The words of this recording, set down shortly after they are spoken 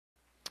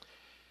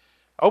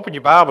Open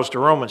your Bibles to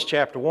Romans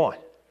chapter 1.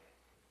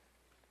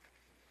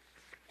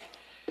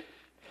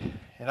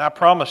 And I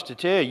promised to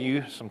tell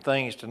you some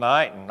things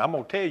tonight, and I'm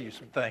going to tell you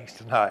some things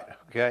tonight,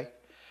 okay?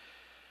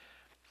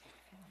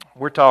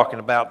 We're talking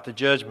about the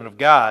judgment of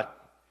God.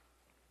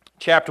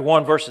 Chapter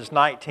 1, verses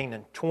 19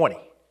 and 20.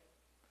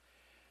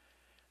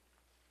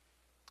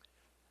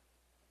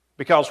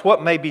 Because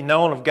what may be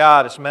known of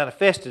God is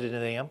manifested in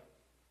them,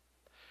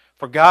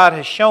 for God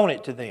has shown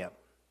it to them.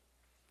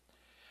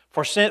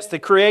 For since the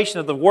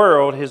creation of the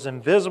world, His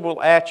invisible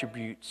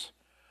attributes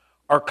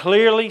are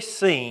clearly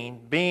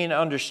seen, being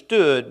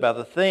understood by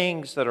the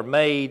things that are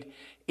made,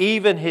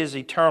 even His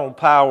eternal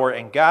power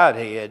and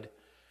Godhead,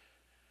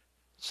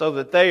 so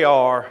that they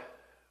are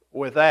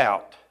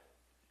without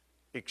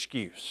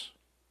excuse.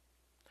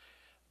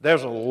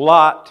 There's a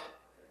lot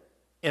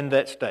in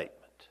that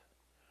statement.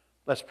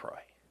 Let's pray.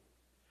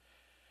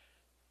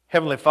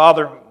 Heavenly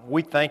Father,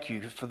 we thank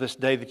you for this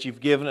day that you've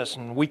given us,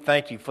 and we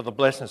thank you for the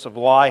blessings of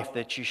life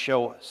that you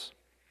show us.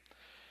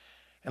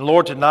 And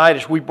Lord, tonight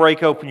as we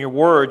break open your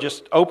word,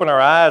 just open our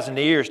eyes and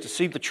ears to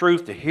see the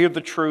truth, to hear the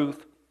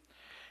truth,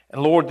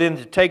 and Lord, then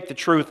to take the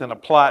truth and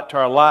apply it to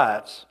our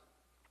lives.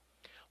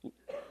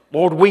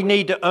 Lord, we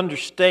need to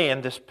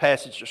understand this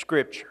passage of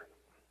Scripture,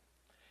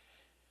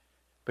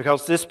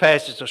 because this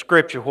passage of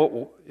Scripture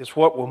is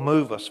what will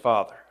move us,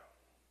 Father.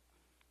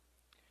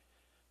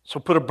 So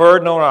put a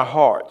burden on our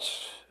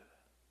hearts.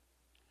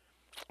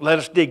 Let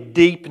us dig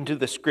deep into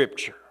the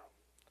Scripture.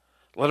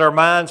 Let our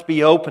minds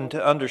be open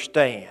to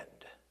understand.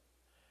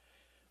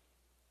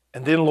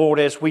 And then, Lord,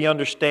 as we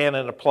understand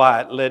and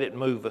apply it, let it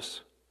move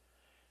us.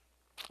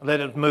 Let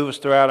it move us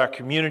throughout our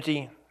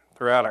community,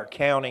 throughout our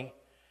county,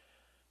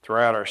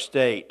 throughout our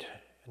state,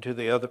 and to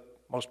the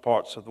othermost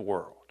parts of the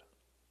world.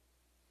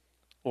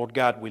 Lord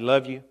God, we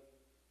love you.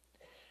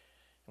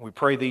 And we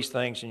pray these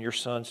things in your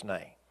Son's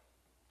name.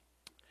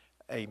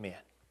 Amen.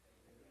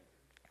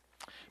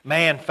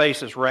 Man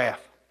faces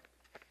wrath.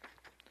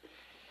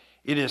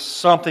 It is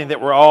something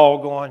that we're all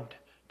going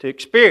to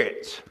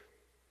experience.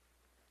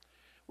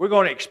 We're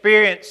going to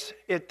experience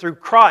it through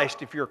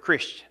Christ if you're a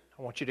Christian.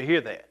 I want you to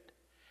hear that.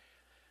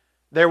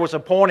 There was a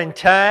point in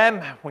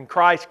time when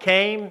Christ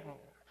came.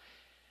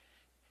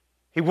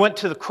 He went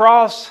to the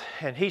cross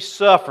and He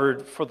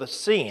suffered for the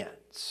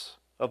sins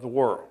of the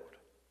world.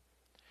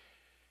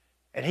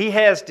 And He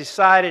has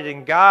decided,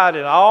 and God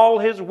in all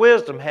His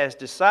wisdom has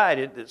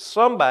decided that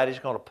somebody's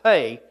going to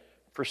pay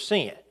for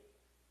sin.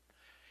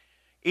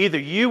 Either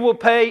you will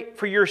pay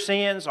for your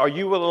sins or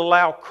you will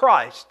allow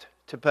Christ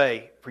to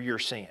pay for your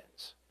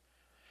sins.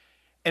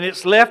 And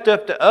it's left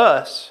up to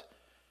us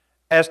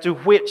as to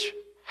which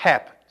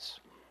happens.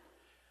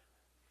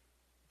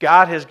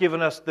 God has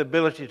given us the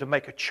ability to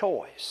make a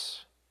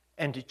choice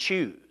and to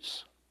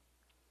choose.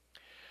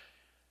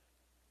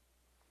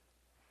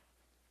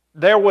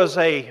 There was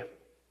a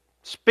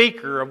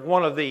speaker of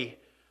one of the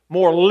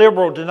more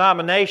liberal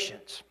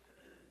denominations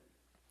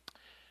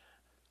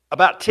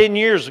about 10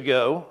 years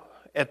ago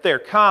at their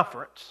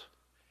conference,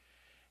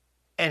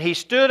 and he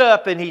stood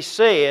up and he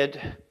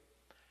said,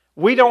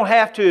 "We don't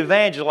have to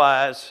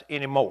evangelize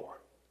anymore.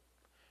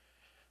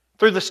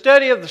 Through the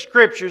study of the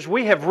Scriptures,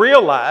 we have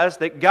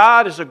realized that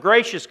God is a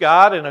gracious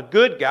God and a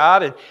good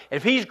God, and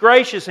if He's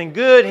gracious and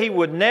good, He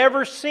would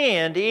never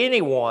send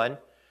anyone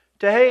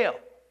to hell.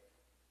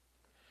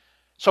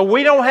 So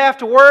we don't have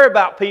to worry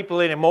about people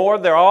anymore.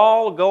 They're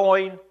all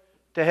going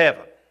to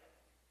heaven."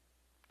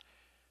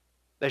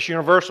 That's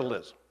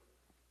universalism.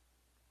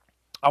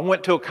 I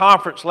went to a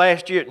conference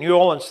last year at New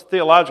Orleans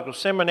Theological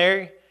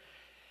Seminary,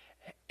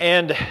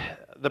 and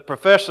the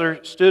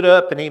professor stood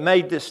up and he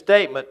made this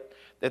statement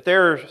that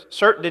there are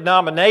certain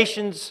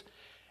denominations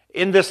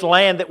in this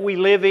land that we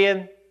live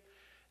in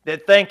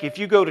that think if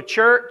you go to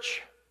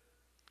church,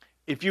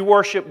 if you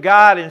worship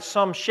God in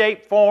some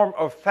shape, form,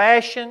 or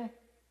fashion,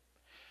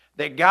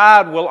 that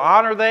God will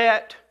honor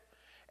that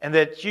and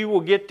that you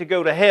will get to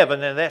go to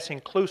heaven, and that's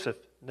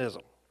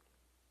inclusivism.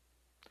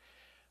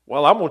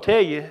 Well, I'm going to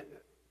tell you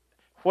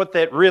what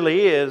that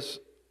really is: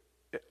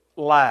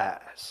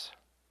 lies.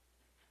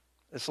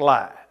 It's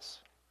lies.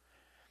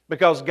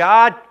 Because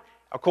God,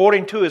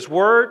 according to His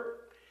Word,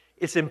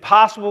 it's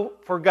impossible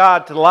for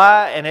God to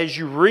lie, and as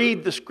you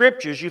read the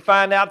Scriptures, you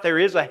find out there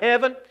is a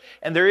heaven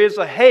and there is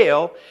a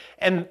hell,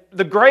 and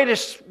the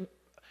greatest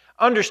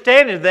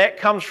understanding of that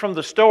comes from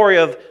the story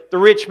of the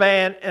rich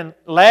man and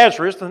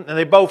Lazarus, and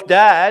they both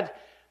died.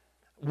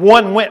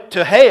 One went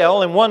to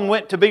hell and one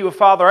went to be with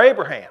Father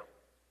Abraham.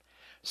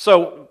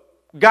 So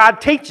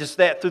God teaches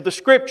that through the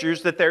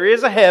Scriptures, that there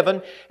is a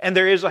heaven and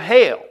there is a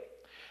hell.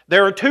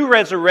 There are two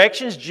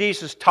resurrections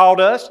Jesus taught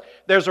us.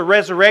 There's a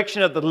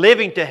resurrection of the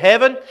living to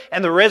heaven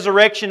and the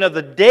resurrection of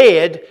the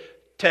dead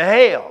to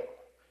hell.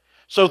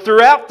 So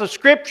throughout the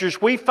Scriptures,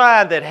 we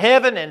find that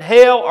heaven and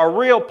hell are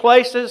real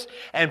places,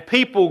 and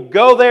people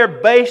go there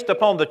based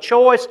upon the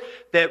choice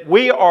that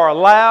we are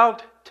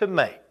allowed to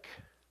make.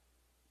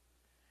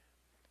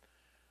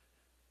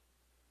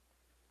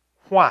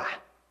 Why?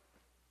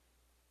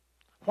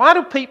 Why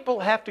do people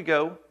have to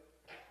go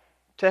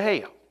to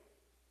hell?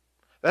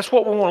 That's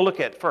what we want to look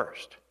at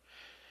first.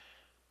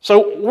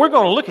 So we're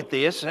going to look at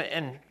this,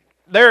 and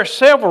there are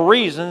several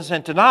reasons.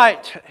 And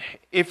tonight,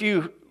 if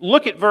you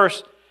look at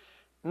verse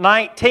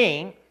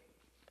 19,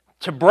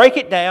 to break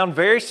it down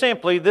very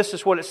simply, this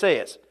is what it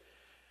says.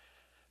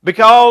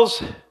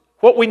 Because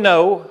what we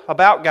know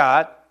about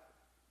God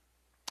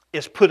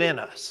is put in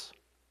us.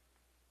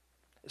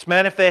 It's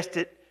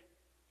manifested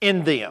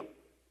in them.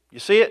 You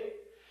see it?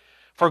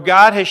 For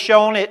God has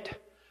shown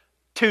it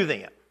to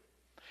them.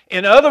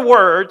 In other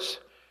words,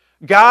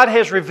 God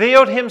has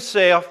revealed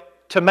Himself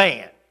to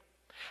man.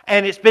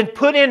 And it's been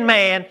put in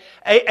man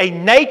a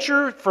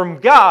nature from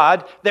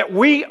God that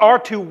we are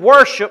to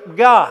worship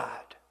God.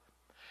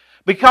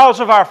 Because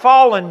of our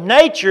fallen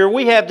nature,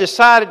 we have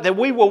decided that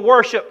we will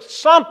worship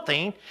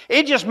something.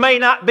 It just may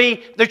not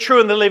be the true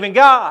and the living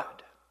God.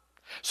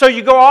 So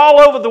you go all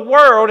over the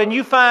world and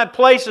you find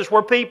places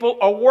where people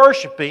are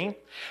worshiping,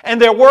 and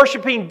they're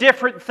worshiping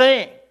different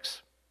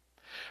things.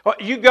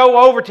 You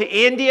go over to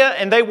India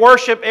and they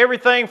worship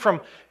everything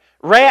from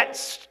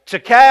rats to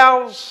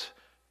cows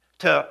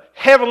to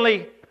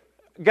heavenly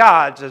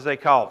gods, as they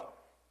call them.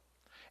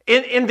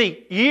 In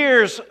the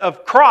years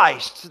of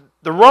Christ,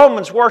 the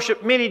Romans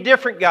worshipped many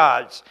different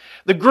gods.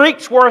 The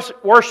Greeks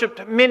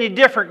worshipped many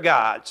different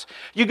gods.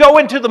 You go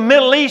into the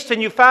Middle East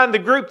and you find the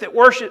group that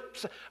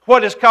worships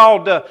what is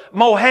called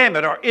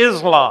Mohammed or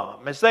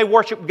Islam, as they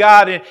worship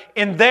God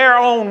in their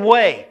own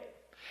way.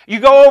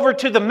 You go over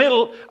to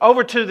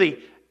the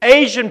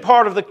Asian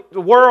part of the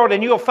world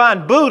and you'll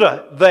find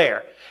Buddha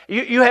there.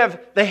 You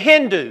have the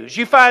Hindus.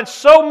 You find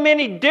so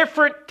many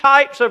different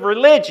types of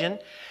religion,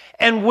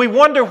 and we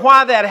wonder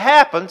why that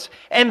happens.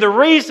 And the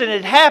reason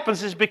it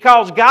happens is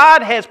because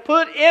God has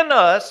put in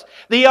us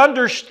the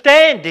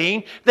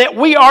understanding that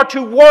we are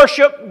to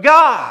worship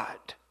God.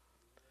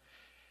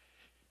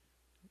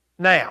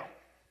 Now,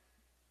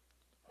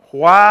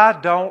 why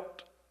don't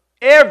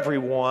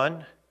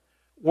everyone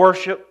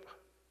worship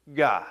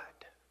God,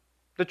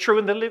 the true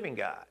and the living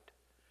God?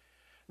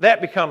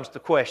 That becomes the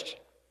question.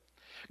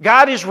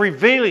 God is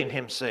revealing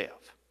Himself.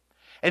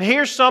 And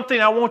here's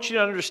something I want you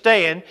to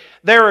understand.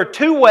 There are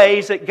two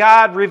ways that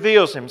God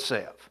reveals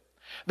Himself.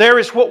 There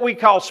is what we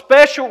call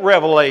special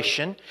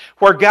revelation,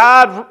 where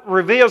God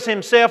reveals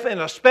Himself in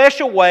a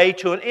special way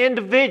to an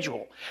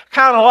individual.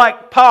 Kind of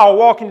like Paul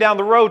walking down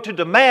the road to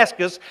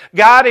Damascus,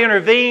 God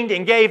intervened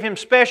and gave him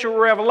special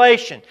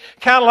revelation.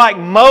 Kind of like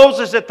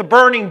Moses at the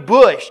burning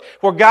bush,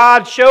 where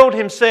God showed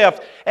Himself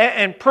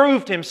and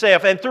proved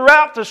Himself. And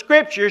throughout the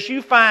Scriptures,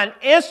 you find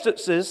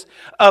instances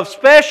of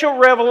special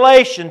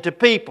revelation to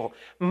people.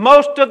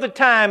 Most of the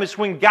time, it's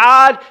when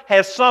God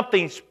has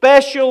something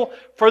special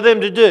for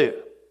them to do.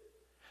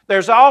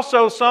 There's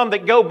also some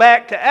that go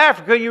back to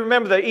Africa. You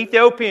remember the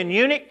Ethiopian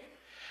eunuch?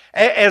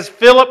 As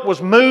Philip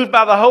was moved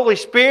by the Holy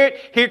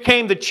Spirit, here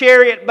came the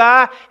chariot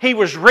by. He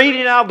was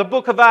reading out of the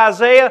book of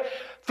Isaiah.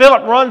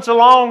 Philip runs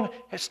along,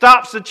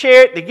 stops the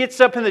chariot. He gets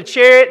up in the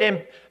chariot,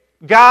 and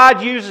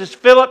God uses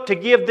Philip to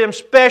give them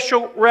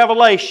special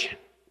revelation.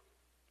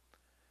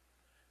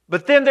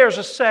 But then there's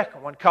a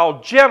second one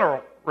called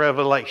general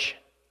revelation.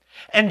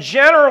 And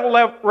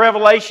general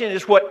revelation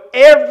is what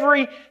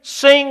every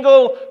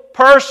single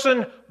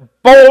person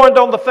born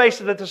on the face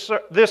of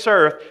this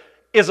earth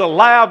is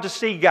allowed to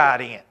see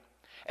God in.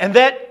 And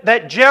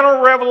that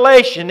general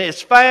revelation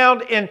is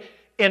found in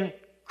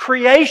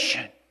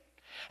creation.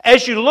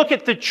 As you look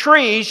at the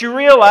trees, you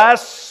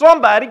realize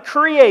somebody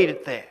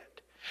created that.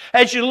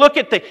 As you look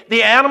at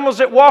the animals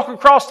that walk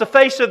across the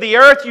face of the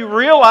earth, you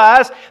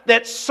realize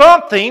that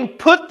something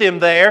put them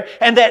there,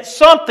 and that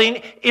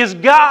something is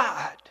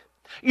God.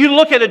 You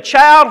look at a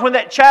child when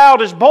that child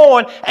is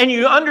born, and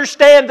you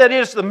understand that it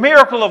is the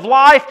miracle of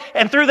life,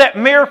 and through that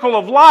miracle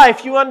of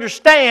life, you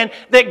understand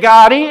that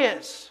God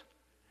is.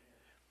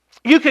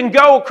 You can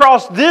go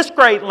across this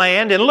great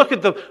land and look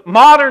at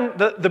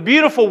the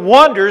beautiful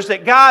wonders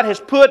that God has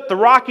put, the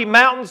Rocky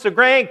Mountains, the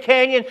Grand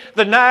Canyon,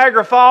 the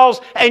Niagara Falls,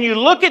 and you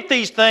look at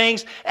these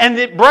things, and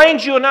it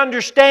brings you an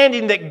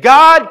understanding that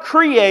God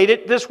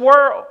created this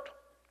world.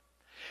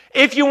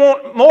 If you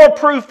want more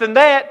proof than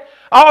that,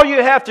 all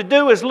you have to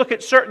do is look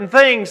at certain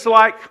things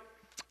like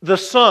the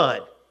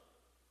sun.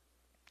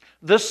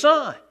 The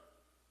sun.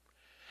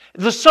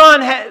 The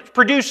sun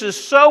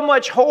produces so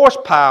much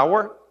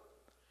horsepower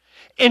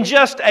in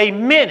just a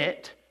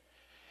minute.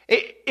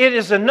 It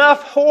is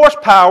enough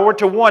horsepower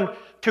to run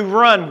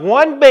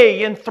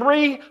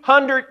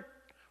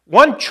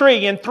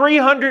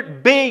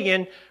 1,300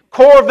 billion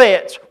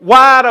Corvettes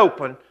wide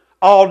open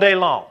all day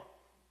long.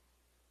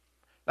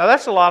 Now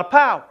that's a lot of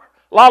power,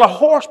 a lot of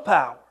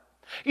horsepower.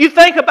 You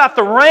think about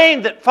the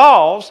rain that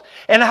falls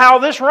and how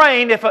this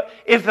rain, if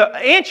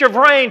an inch of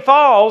rain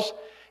falls,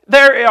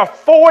 there are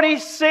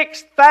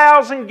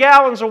 46,000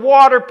 gallons of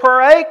water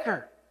per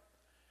acre.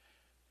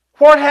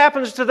 What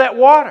happens to that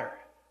water?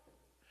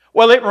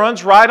 Well, it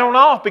runs right on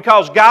off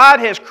because God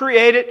has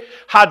created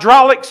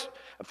hydraulics,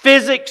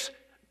 physics,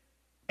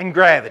 and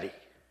gravity.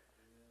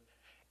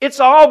 It's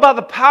all by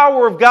the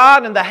power of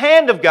God and the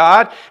hand of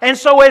God. And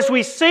so as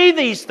we see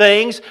these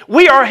things,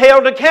 we are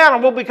held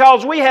accountable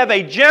because we have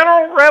a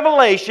general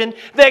revelation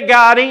that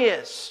God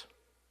is.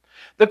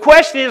 The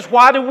question is,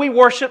 why do we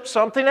worship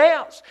something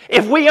else?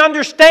 If we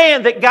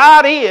understand that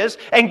God is,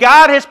 and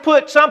God has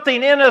put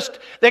something in us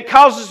that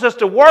causes us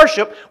to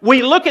worship,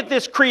 we look at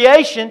this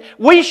creation,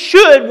 we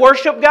should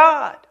worship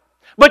God.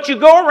 But you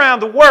go around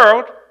the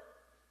world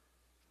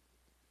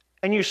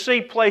and you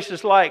see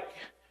places like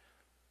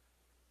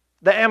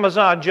the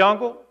Amazon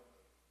jungle,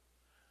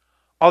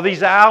 or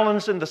these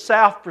islands in the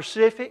South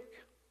Pacific,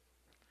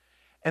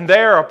 and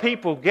there are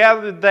people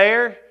gathered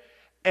there,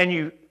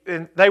 and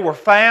they were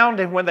found,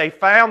 and when they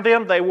found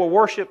them, they were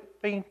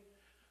worshiping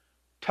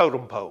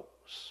totem poles.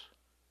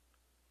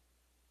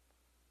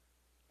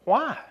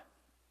 Why?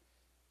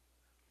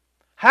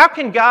 How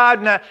can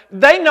God not?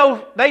 They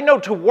know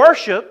to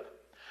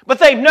worship, but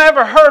they've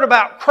never heard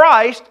about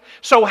Christ,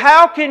 so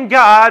how can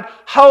God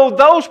hold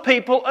those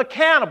people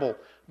accountable?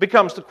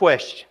 Becomes the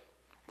question.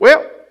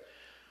 Well,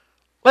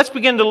 let's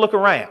begin to look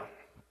around.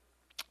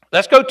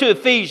 Let's go to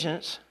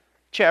Ephesians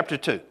chapter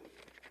 2.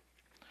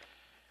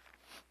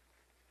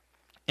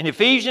 In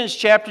Ephesians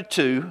chapter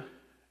 2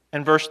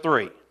 and verse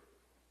 3.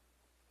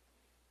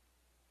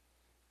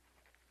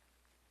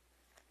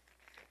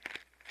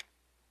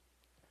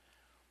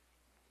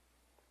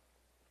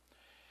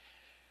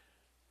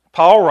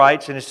 Paul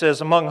writes, and it says,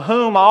 among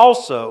whom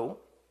also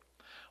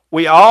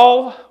we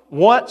all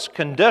once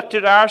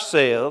conducted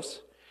ourselves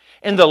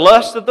in the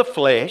lust of the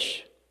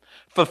flesh,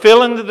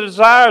 fulfilling the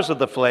desires of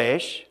the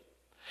flesh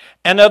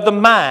and of the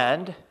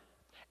mind,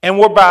 and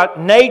were by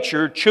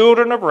nature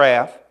children of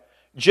wrath,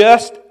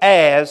 just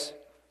as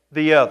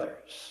the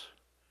others.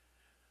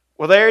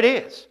 Well, there it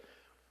is.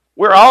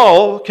 We're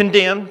all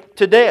condemned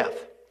to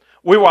death.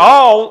 We were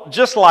all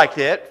just like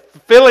that,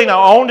 fulfilling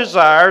our own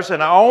desires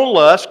and our own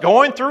lusts,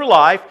 going through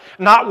life,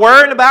 not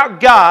worrying about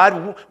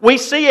God. We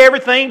see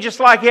everything just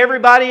like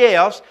everybody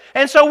else,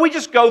 and so we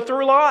just go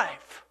through life.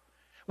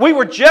 We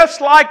were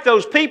just like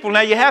those people.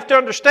 Now you have to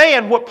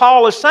understand what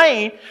Paul is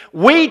saying.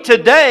 We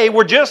today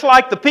were just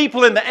like the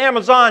people in the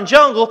Amazon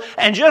jungle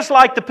and just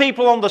like the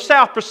people on the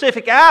South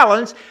Pacific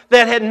Islands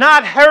that had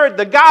not heard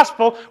the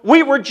gospel.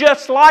 We were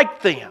just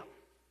like them.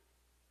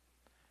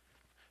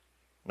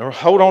 Now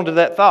hold on to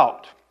that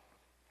thought.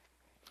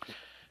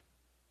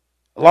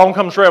 Along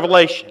comes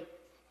Revelation,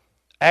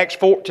 Acts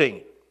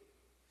 14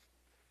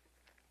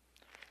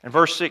 and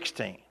verse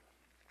 16.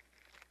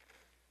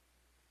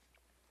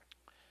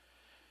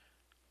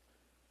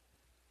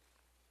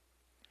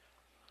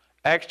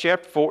 Acts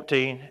chapter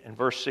 14 and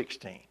verse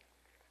 16.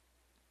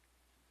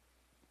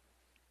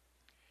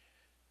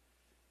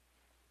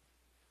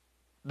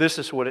 This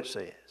is what it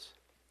says.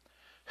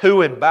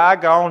 Who in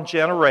bygone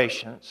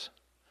generations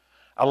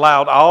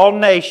allowed all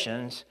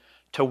nations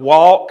to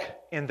walk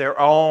in their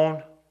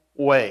own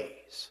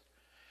ways.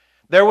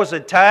 There was a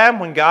time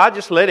when God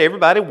just let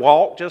everybody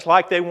walk just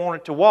like they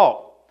wanted to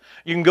walk.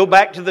 You can go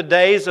back to the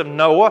days of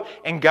Noah,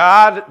 and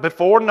God,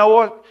 before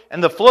Noah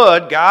and the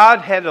flood, God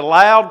had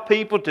allowed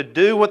people to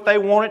do what they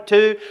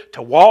wanted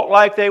to walk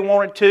like they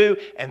wanted to,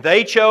 and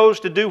they chose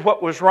to do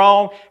what was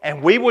wrong,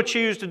 and we will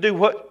choose to do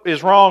what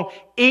is wrong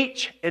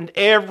each and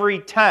every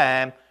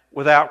time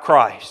without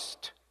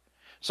Christ.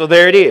 So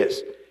there it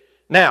is.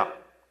 Now,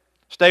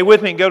 stay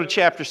with me and go to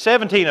chapter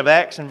 17 of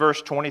Acts and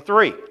verse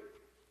 23.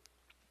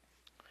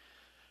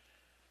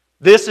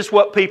 This is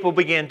what people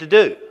begin to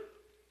do.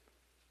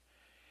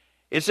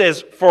 It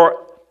says,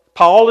 for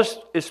Paul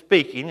is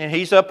speaking, and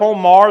he's up on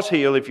Mars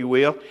Hill, if you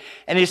will,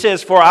 and he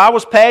says, for I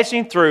was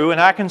passing through, and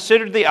I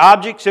considered the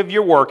objects of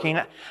your working.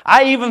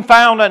 I even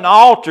found an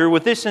altar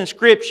with this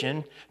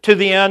inscription, to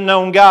the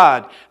unknown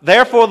God.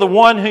 Therefore the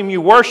one whom you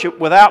worship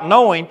without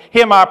knowing,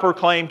 him I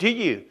proclaim to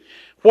you.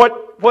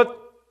 What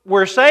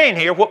we're saying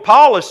here, what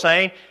Paul is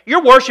saying,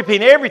 you're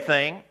worshiping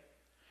everything,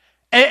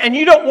 and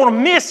you don't want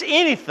to miss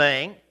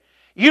anything.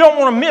 You don't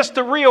want to miss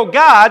the real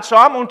God, so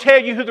I'm going to tell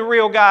you who the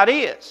real God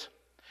is.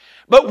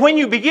 But when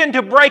you begin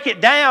to break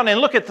it down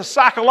and look at the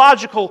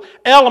psychological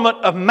element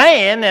of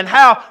man and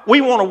how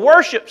we want to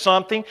worship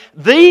something,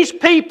 these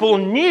people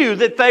knew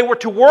that they were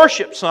to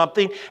worship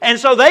something, and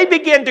so they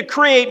began to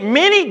create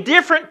many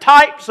different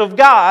types of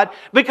God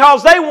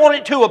because they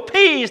wanted to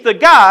appease the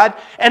God,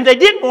 and they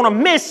didn't want to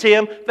miss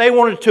Him. They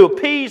wanted to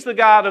appease the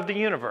God of the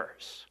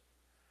universe.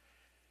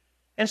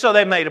 And so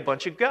they made a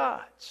bunch of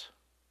gods.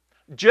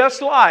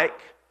 Just like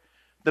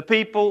the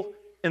people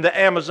in the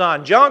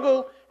Amazon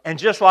jungle, and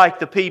just like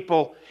the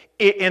people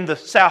in the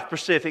South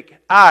Pacific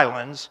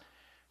Islands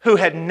who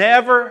had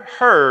never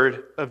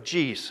heard of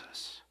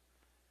Jesus.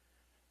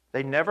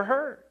 They never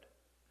heard.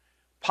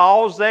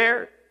 Paul's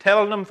there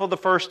telling them for the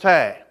first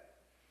time.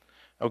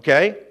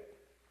 Okay?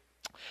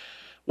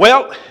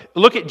 Well,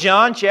 look at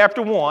John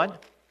chapter 1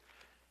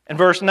 and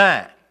verse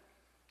 9.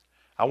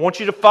 I want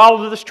you to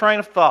follow this train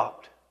of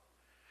thought.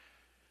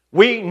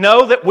 We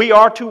know that we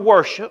are to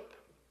worship,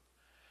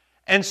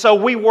 and so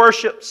we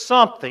worship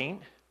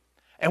something,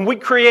 and we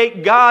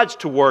create gods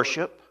to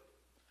worship.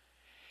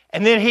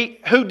 And then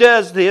who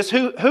does this?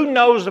 Who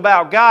knows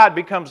about God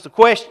becomes the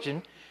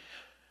question.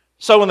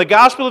 So in the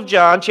Gospel of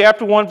John,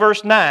 chapter 1,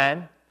 verse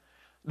 9,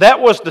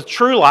 that was the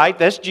true light,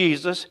 that's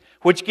Jesus,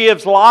 which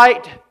gives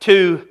light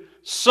to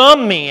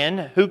some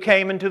men who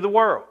came into the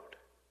world.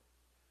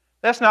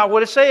 That's not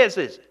what it says,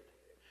 is it?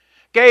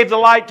 Gave the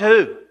light to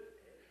who?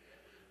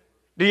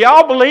 Do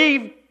y'all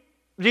believe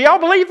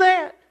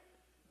that?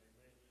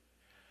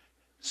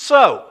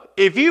 So,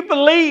 if you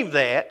believe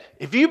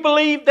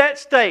that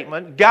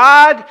statement,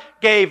 God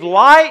gave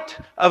light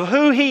of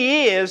who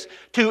He is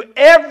to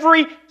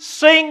every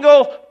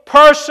single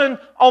person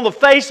on the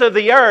face of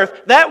the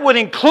earth. That would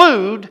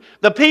include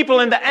the people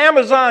in the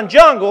Amazon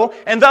jungle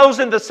and those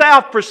in the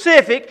South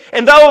Pacific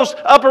and those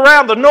up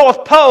around the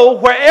North Pole,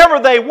 wherever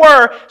they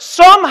were.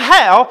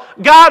 Somehow,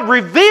 God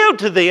revealed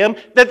to them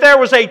that there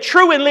was a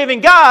true and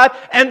living God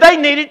and they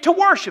needed to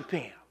worship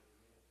Him.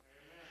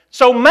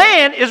 So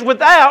man is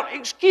without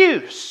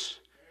excuse.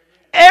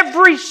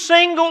 Every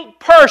single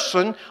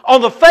person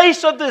on the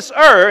face of this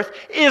earth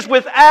is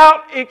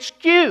without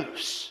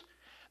excuse.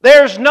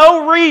 There's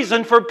no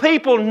reason for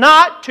people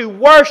not to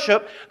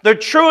worship the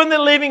true and the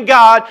living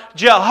God,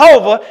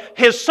 Jehovah,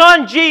 His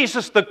Son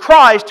Jesus the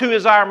Christ, who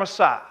is our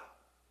Messiah.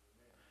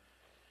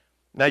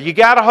 Now you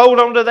got to hold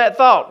on to that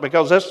thought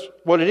because that's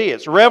what it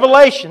is.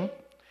 Revelation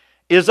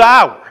is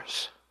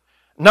ours.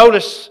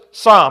 Notice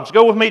Psalms.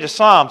 Go with me to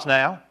Psalms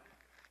now.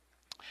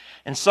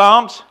 In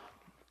Psalms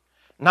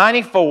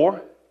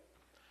 94,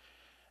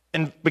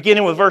 and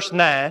beginning with verse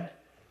 9.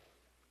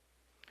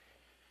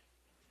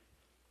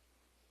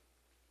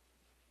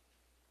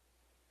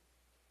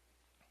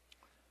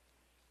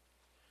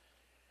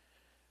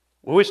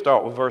 Well, we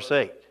start with verse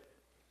 8.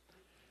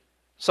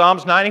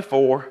 Psalms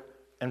 94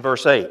 and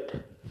verse 8.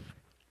 It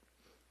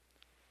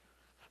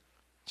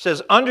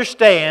says,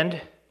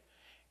 "Understand,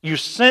 you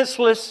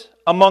senseless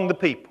among the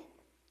people."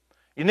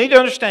 You need to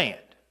understand.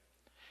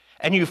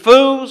 "And you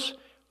fools,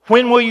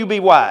 when will you be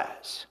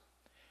wise?"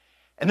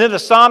 And then the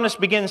psalmist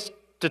begins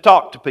to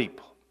talk to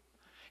people.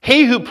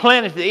 "He who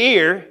planteth the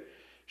ear,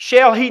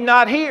 shall he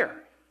not hear?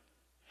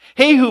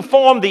 He who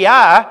formed the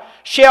eye,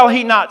 shall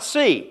he not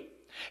see?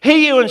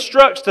 He who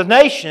instructs the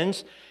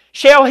nations,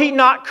 shall he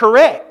not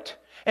correct?"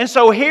 And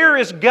so here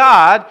is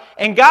God,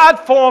 and God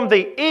formed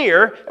the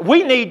ear.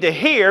 We need to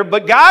hear,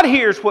 but God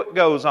hears what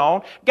goes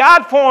on.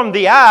 God formed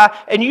the eye,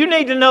 and you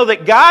need to know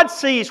that God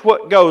sees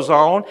what goes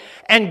on,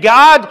 and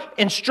God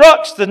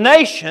instructs the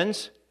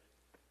nations.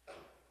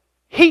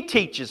 He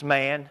teaches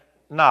man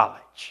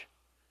knowledge.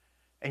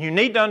 And you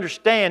need to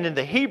understand in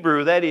the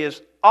Hebrew that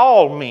is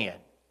all men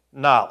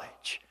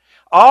knowledge.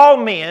 All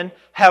men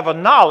have a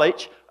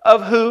knowledge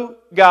of who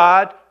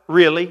God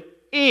really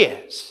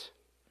is.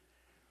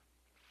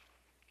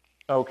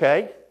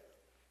 Okay?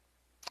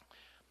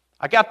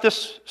 I got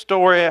this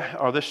story,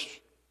 or this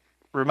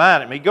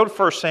reminded me. Go to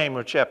 1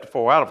 Samuel chapter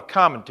 4. Out of a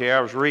commentary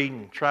I was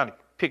reading, trying to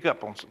pick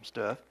up on some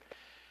stuff.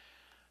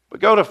 But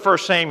go to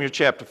 1 Samuel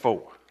chapter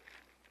 4.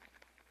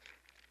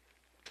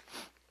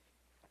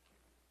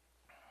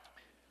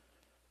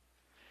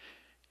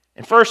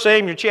 In 1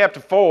 Samuel chapter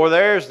 4,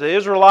 there's the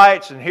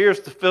Israelites and here's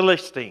the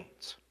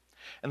Philistines.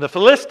 And the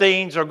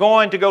Philistines are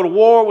going to go to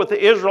war with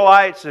the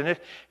Israelites,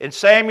 and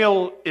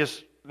Samuel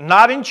is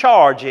not in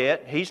charge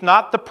yet. He's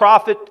not the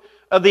prophet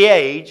of the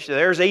age.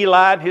 There's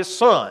Eli and his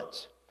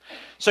sons.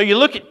 So you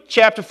look at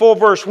chapter 4,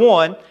 verse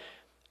 1,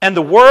 "And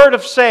the word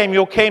of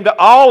Samuel came to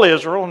all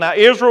Israel." Now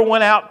Israel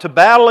went out to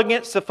battle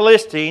against the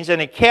Philistines,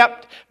 and he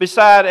camped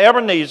beside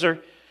Ebenezer,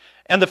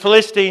 and the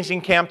Philistines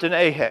encamped in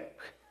Ahab.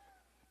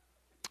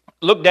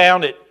 Look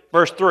down at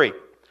verse 3.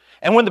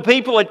 "And when the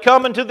people had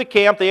come into the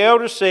camp, the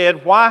elders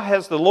said, 'Why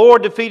has the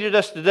Lord defeated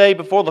us today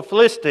before the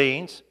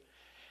Philistines?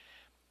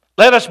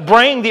 Let us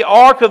bring the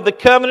ark of the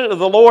covenant of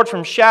the Lord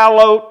from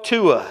Shiloh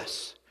to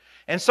us.'"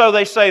 And so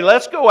they say,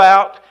 let's go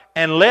out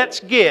and let's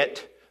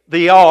get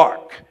the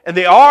ark. And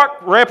the ark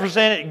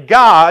represented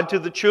God to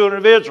the children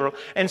of Israel.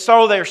 And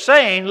so they're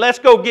saying, let's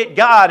go get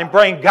God and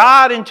bring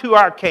God into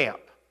our camp.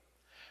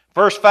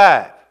 Verse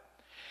 5.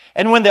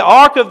 "And when the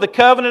ark of the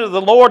covenant of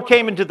the Lord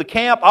came into the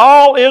camp,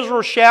 all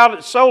Israel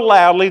shouted so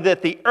loudly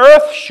that the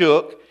earth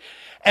shook.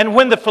 And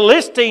when the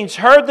Philistines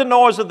heard the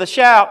noise of the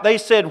shout, they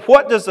said,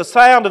 'What does the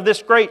sound of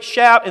this great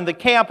shout in the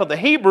camp of the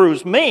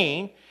Hebrews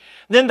mean?'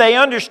 Then they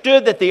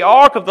understood that the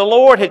ark of the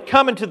Lord had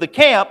come into the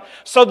camp.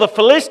 So the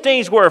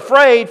Philistines were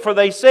afraid, for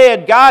they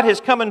said, 'God has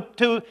come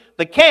into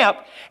the camp.'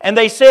 And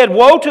they said,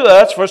 'Woe to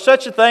us, for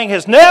such a thing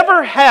has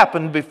never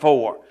happened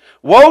before.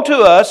 Woe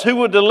to us, who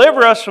will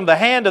deliver us from the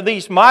hand of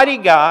these mighty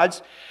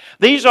gods?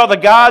 These are the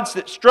gods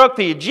that struck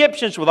the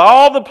Egyptians with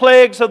all the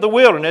plagues of the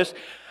wilderness.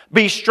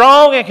 Be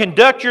strong and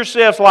conduct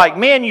yourselves like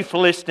men, you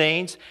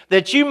Philistines,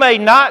 that you may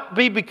not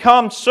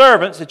become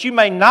servants of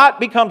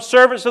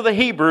the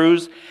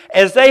Hebrews,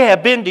 as they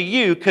have been to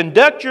you.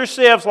 Conduct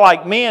yourselves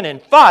like men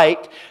and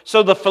fight.'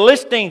 So the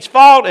Philistines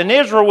fought, and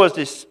Israel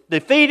was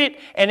defeated,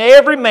 and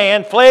every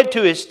man fled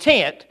to his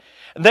tent.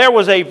 There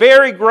was a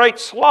very great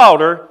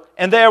slaughter,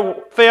 and there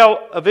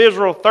fell of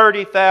Israel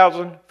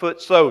 30,000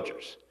 foot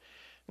soldiers."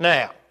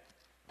 Now,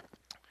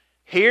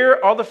 here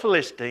are the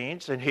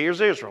Philistines and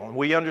here's Israel, and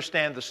we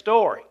understand the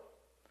story.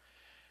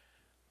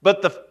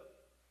 But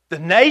the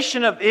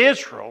nation of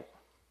Israel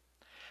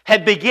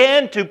had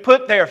begun to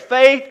put their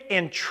faith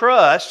and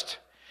trust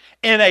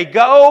in a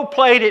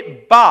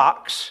gold-plated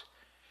box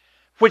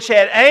which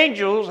had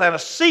angels and a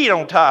seat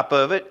on top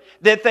of it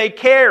that they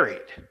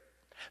carried.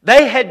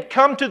 They had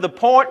come to the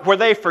point where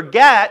they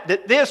forgot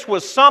that this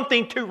was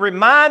something to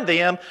remind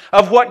them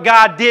of what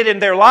God did in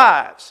their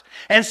lives.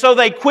 And so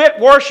they quit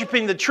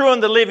worshiping the true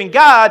and the living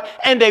God,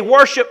 and they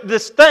worshiped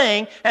this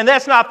thing, and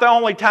that's not the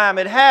only time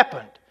it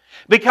happened.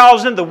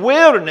 Because in the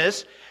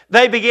wilderness,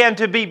 they began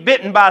to be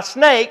bitten by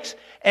snakes,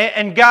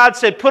 and God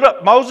said,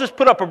 Moses,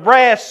 put up a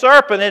brass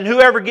serpent, and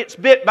whoever gets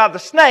bit by the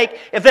snake,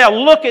 if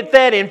they'll look at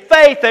that in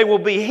faith, they will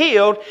be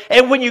healed.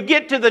 And when you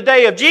get to the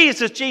day of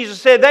Jesus, Jesus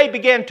said they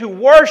began to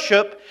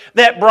worship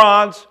that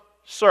bronze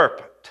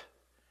serpent.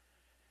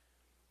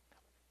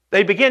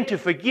 They begin to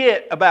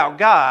forget about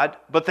God,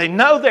 but they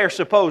know they're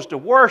supposed to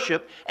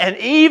worship, and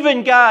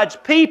even God's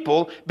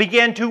people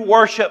begin to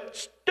worship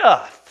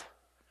stuff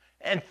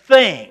and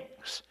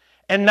things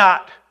and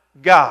not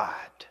God.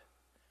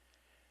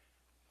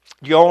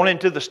 You go on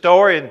into the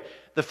story, and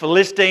the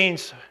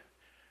Philistines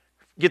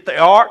get the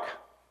ark,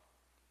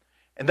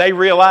 and they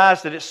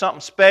realize that it's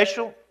something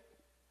special.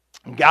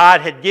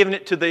 God had given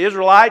it to the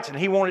Israelites, and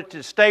He wanted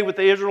to stay with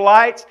the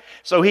Israelites,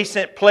 so He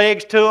sent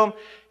plagues to them,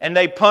 and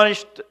they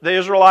punished the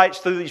Israelites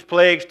through these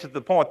plagues to the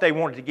point they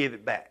wanted to give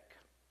it back.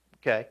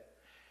 Okay?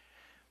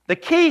 The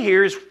key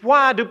here is,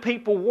 why do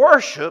people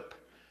worship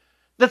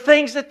the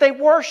things that they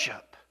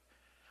worship?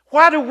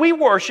 Why do we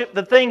worship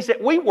the things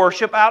that we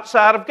worship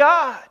outside of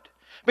God?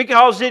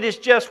 Because it is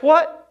just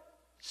what?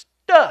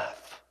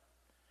 Stuff.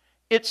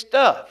 It's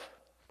stuff.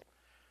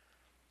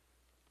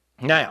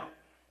 Now,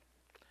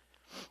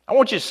 I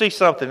want you to see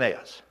something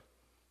else.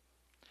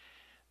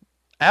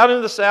 Out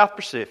in the South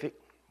Pacific,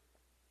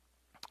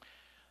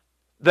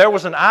 there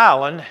was an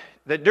island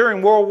that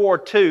during World War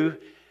II,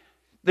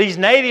 these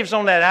natives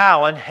on that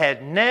island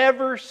had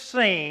never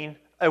seen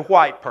a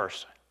white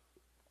person.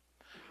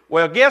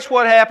 Well, guess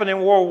what happened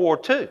in World War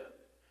II?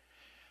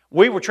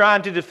 We were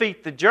trying to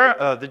defeat the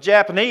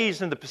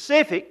Japanese in the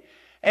Pacific,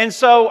 and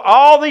so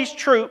all these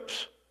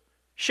troops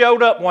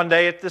showed up one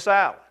day at this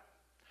island.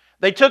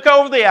 They took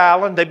over the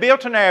island, they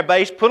built an air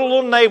base, put a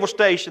little naval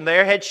station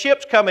there, had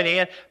ships coming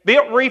in,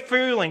 built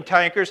refueling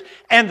tankers,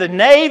 and the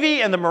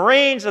Navy and the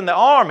Marines and the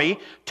Army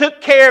took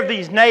care of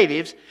these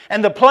natives,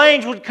 and the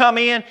planes would come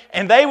in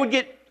and they would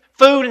get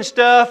food and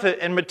stuff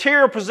and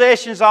material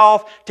possessions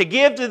off to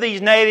give to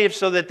these natives,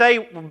 so that they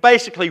were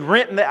basically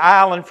renting the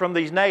island from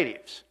these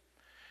natives.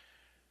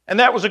 And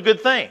that was a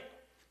good thing.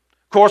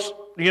 Of course,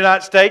 the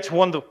United States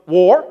won the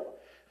war.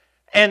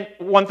 And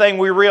one thing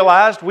we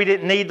realized, we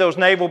didn't need those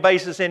naval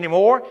bases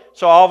anymore.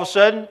 So all of a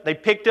sudden, they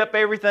picked up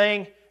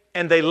everything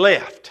and they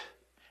left.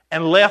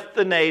 And left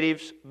the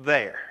natives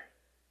there.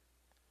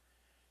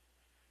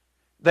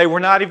 They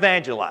were not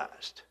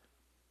evangelized.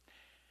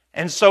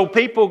 And so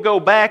people go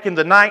back in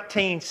the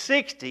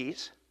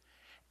 1960s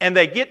and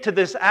they get to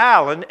this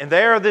island, and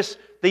there are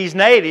these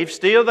natives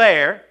still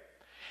there.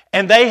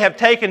 And they have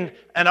taken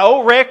an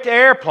old wrecked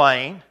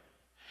airplane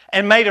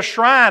and made a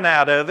shrine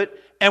out of it,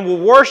 and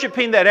were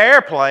worshiping that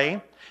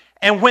airplane.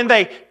 And when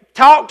they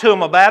talked to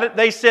them about it,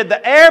 they said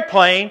the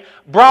airplane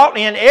brought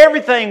in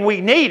everything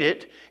we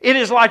needed. It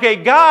is like a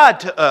god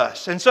to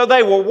us. And so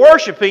they were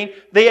worshiping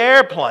the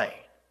airplane.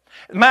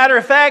 Matter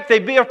of fact, they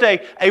built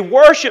a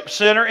worship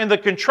center in the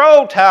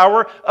control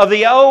tower of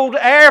the old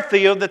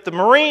airfield that the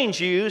Marines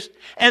used,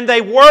 and they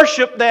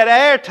worshiped that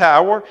air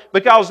tower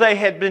because they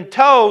had been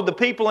told, the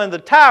people in the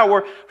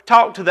tower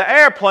talked to the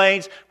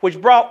airplanes,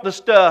 which brought the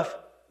stuff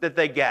that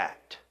they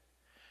got.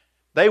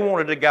 They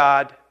wanted a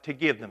God to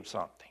give them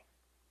something.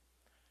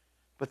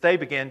 But they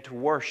began to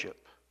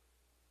worship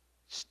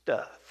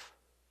stuff.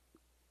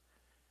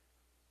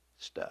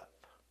 Stuff.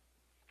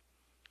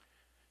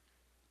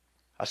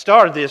 I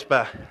started this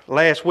by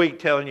last week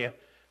telling you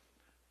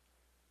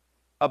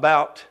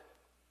about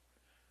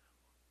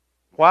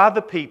why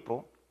the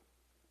people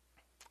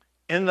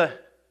in the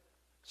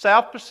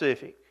South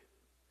Pacific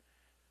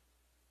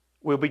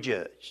will be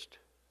judged.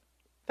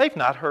 They've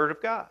not heard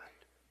of God.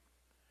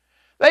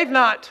 They've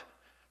not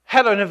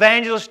had an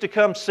evangelist to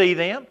come see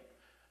them.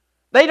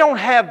 They don't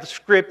have the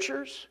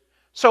Scriptures.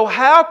 So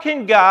how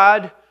can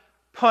God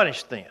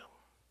punish them?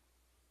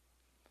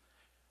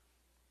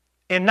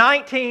 In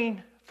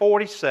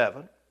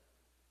 1947,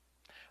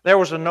 there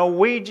was a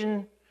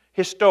Norwegian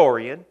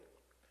historian,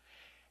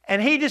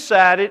 and he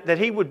decided that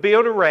he would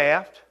build a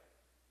raft,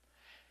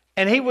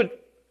 and he would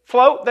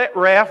float that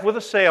raft with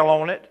a sail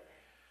on it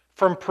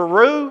from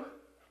Peru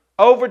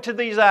over to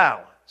these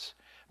islands,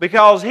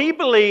 because he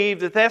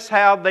believed that that's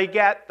how they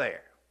got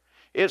there.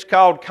 It's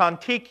called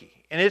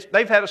Kon-Tiki, and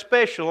they've had a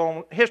special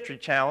on History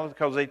Channel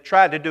because they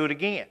tried to do it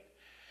again.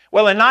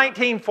 Well, in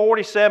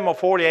 1947 or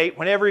 48,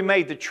 whenever he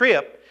made the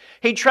trip,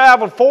 he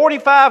traveled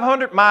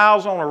 4,500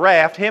 miles on a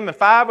raft, him and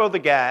 5 other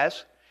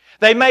guys.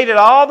 They made it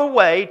all the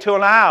way to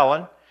an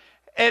island,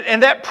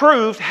 and that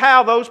proved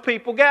how those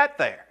people got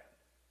there.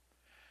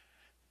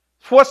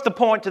 So what's the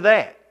point to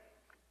that?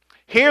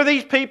 Here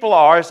these people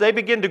are as they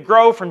begin to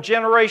grow from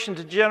generation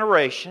to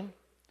generation.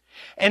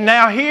 And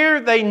now here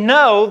they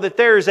know that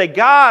there is a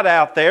God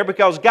out there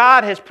because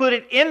God has put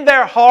it in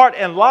their heart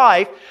and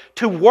life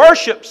to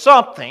worship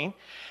something.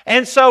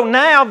 And so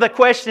now the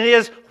question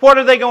is, what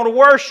are they going to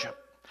worship?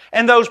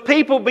 And those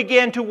people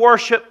began to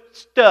worship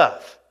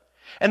stuff.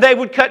 And they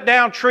would cut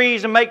down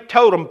trees and make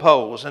totem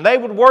poles. And they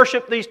would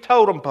worship these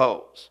totem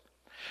poles.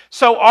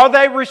 So are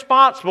they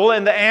responsible?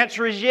 And the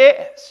answer is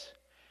yes.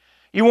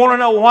 You want to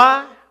know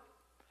why?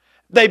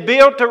 They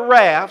built a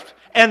raft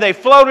and they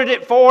floated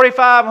it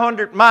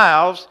 4,500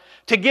 miles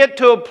to get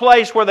to a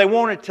place where they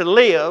wanted to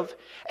live.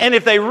 And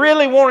if they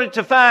really wanted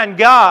to find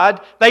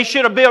God, they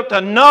should have built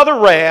another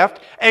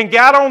raft and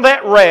got on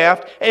that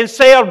raft and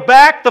sailed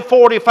back the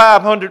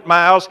 4,500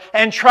 miles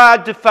and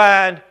tried to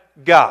find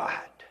God.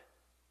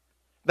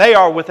 They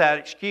are without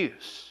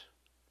excuse.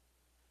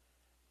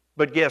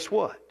 But guess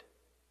what?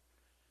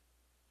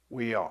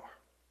 We are.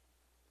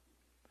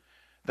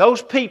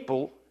 Those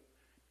people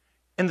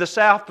in the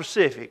South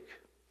Pacific,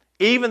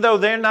 even though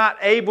they're not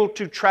able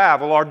to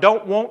travel or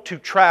don't want to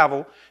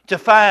travel to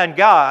find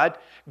God,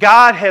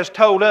 God has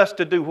told us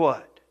to do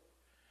what?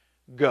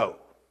 Go.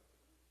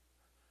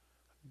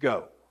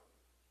 Go.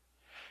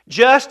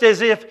 Just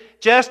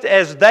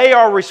as they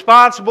are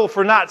responsible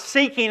for not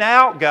seeking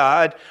out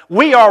God,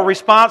 we are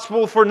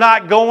responsible for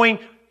not going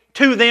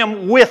to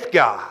them with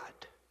God.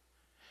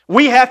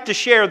 We have to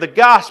share the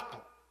gospel.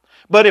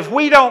 But if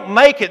we don't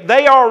make it,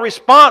 they are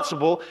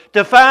responsible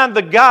to find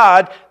the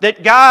God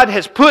that God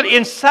has put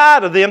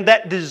inside of them,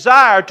 that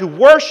desire to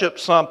worship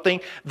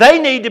something. They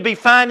need to be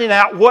finding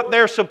out what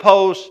they're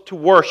supposed to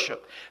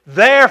worship.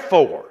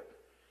 Therefore,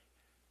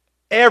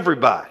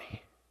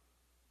 everybody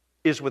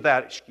is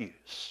without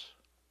excuse.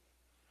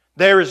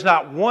 There is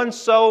not one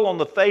soul on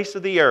the face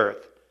of the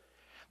earth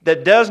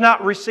that does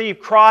not receive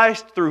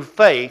Christ through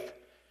faith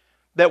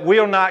that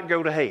will not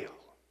go to hell.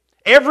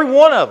 Every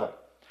one of them.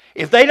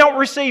 If they don't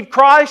receive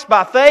Christ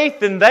by faith,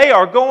 then they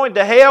are going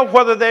to hell,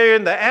 whether they're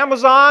in the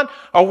Amazon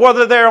or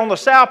whether they're on the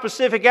South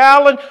Pacific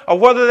Island or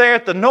whether they're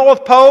at the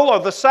North Pole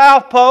or the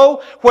South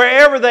Pole.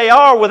 Wherever they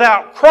are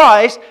without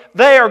Christ,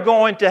 they are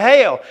going to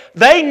hell.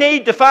 They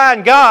need to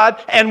find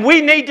God, and we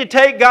need to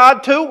take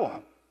God to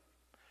them.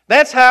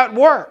 That's how it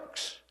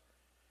works.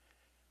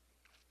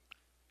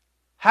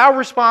 How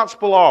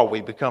responsible are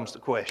we becomes the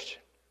question.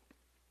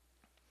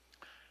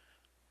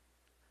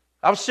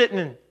 I was sitting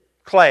in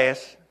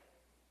class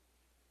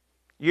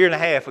a year and a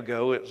half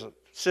ago. It was a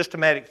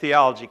systematic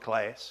theology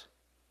class.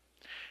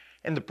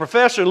 And the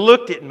professor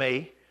looked at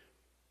me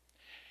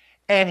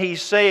and he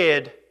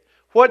said,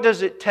 "What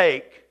does it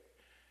take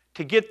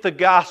to get the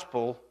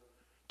gospel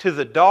to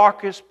the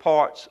darkest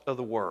parts of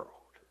the world?"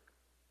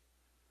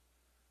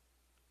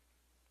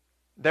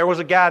 There was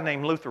a guy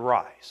named Luther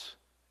Rice.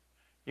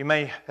 You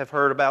may have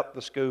heard about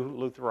the school,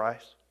 Luther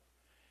Rice.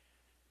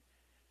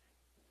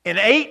 In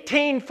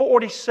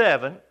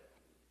 1847,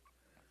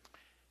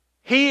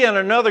 he and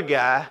another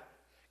guy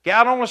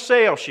got on a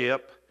sail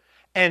ship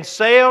and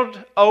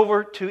sailed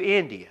over to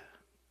India.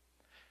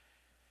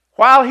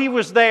 While he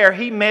was there,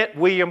 he met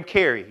William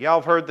Carey. Y'all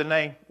have heard the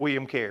name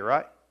William Carey,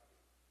 right?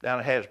 Down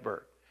at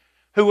Hattiesburg.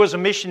 Who was a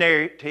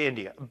missionary to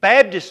India, a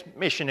Baptist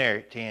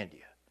missionary to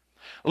India.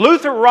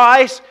 Luther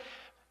Rice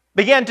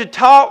began to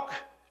talk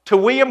to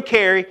William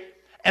Carey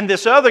and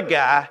this other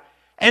guy.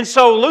 And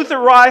so Luther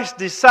Rice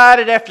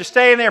decided, after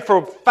staying there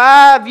for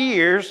 5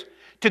 years,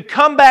 to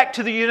come back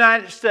to the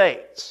United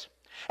States.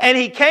 And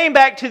he came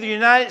back to the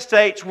United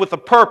States with a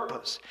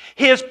purpose.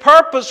 His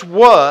purpose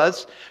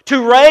was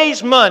to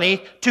raise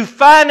money to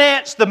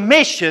finance the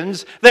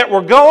missions that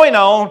were going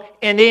on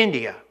in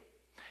India.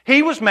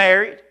 He was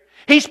married.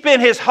 He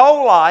spent his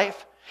whole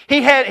life.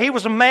 He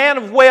was a man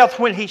of wealth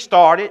when he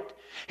started.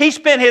 He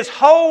spent his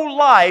whole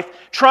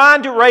life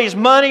trying to raise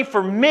money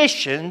for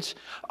missions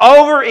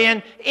over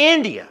in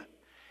India.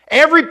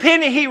 Every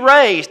penny he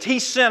raised, he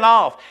sent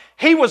off.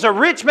 He was a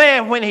rich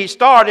man when he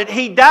started.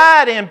 He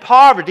died in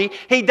poverty.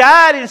 He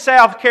died in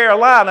South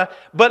Carolina.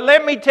 But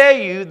let me tell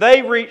you,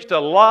 they reached a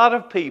lot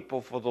of people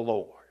for the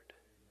Lord.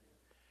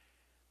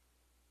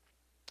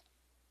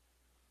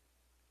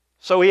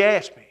 So he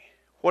asked me,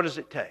 what does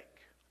it take?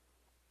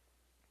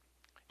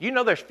 You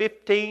know there's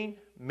 15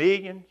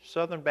 million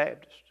Southern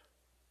Baptists?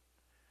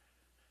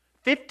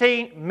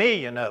 15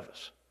 million of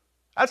us.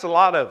 That's a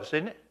lot of us,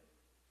 isn't it?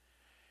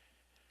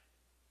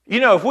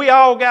 You know, if we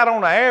all got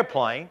on an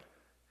airplane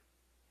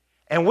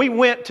and we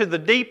went to the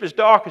deepest,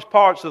 darkest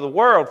parts of the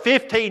world,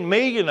 15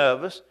 million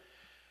of us,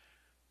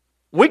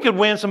 we could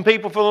win some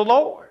people for the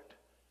Lord.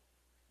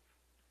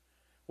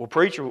 Well,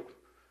 preacher,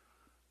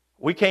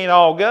 we can't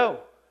all go.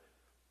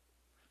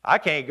 I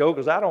can't go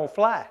because I don't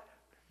fly,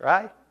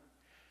 right?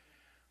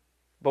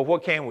 But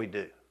what can we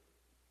do?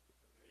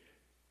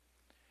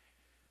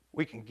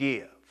 We can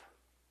give.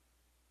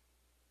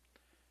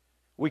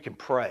 We can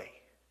pray.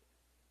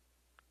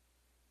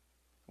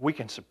 We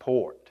can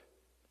support.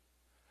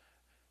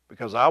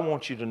 Because I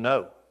want you to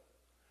know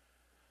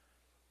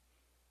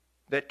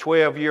that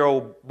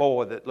 12-year-old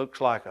boy that looks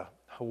like a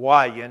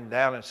Hawaiian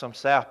down in some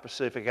South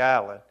Pacific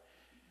island,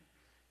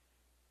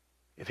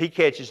 if he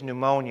catches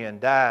pneumonia and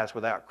dies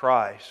without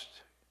Christ,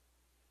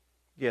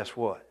 guess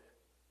what?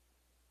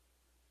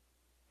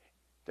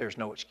 There's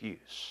no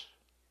excuse.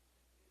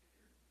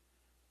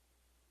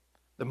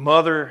 The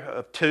mother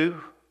of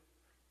two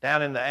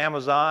down in the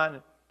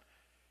Amazon,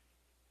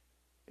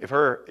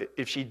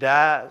 if she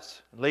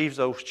dies, leaves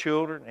those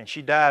children, and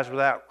she dies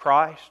without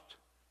Christ,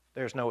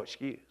 there's no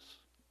excuse.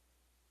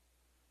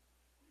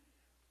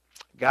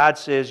 God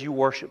says, you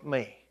worship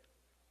me.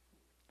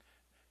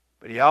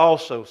 But He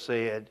also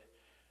said,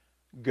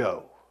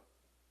 go.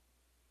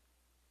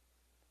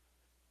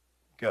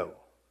 Go.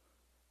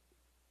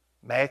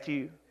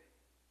 Matthew,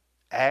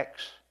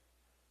 Acts,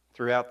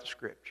 throughout the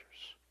Scriptures.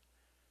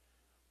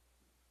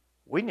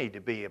 We need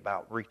to be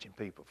about reaching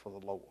people for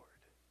the Lord.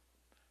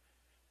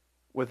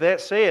 With that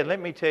said, let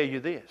me tell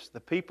you this. The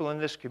people in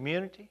this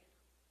community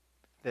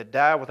that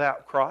die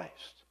without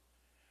Christ,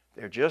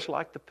 they're just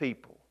like the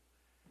people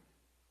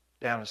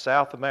down in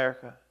South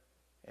America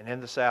and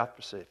in the South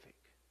Pacific.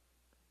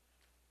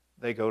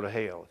 They go to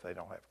hell if they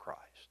don't have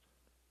Christ.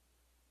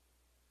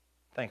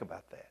 Think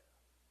about that.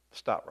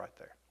 Stop right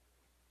there.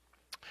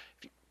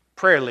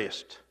 Prayer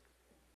list.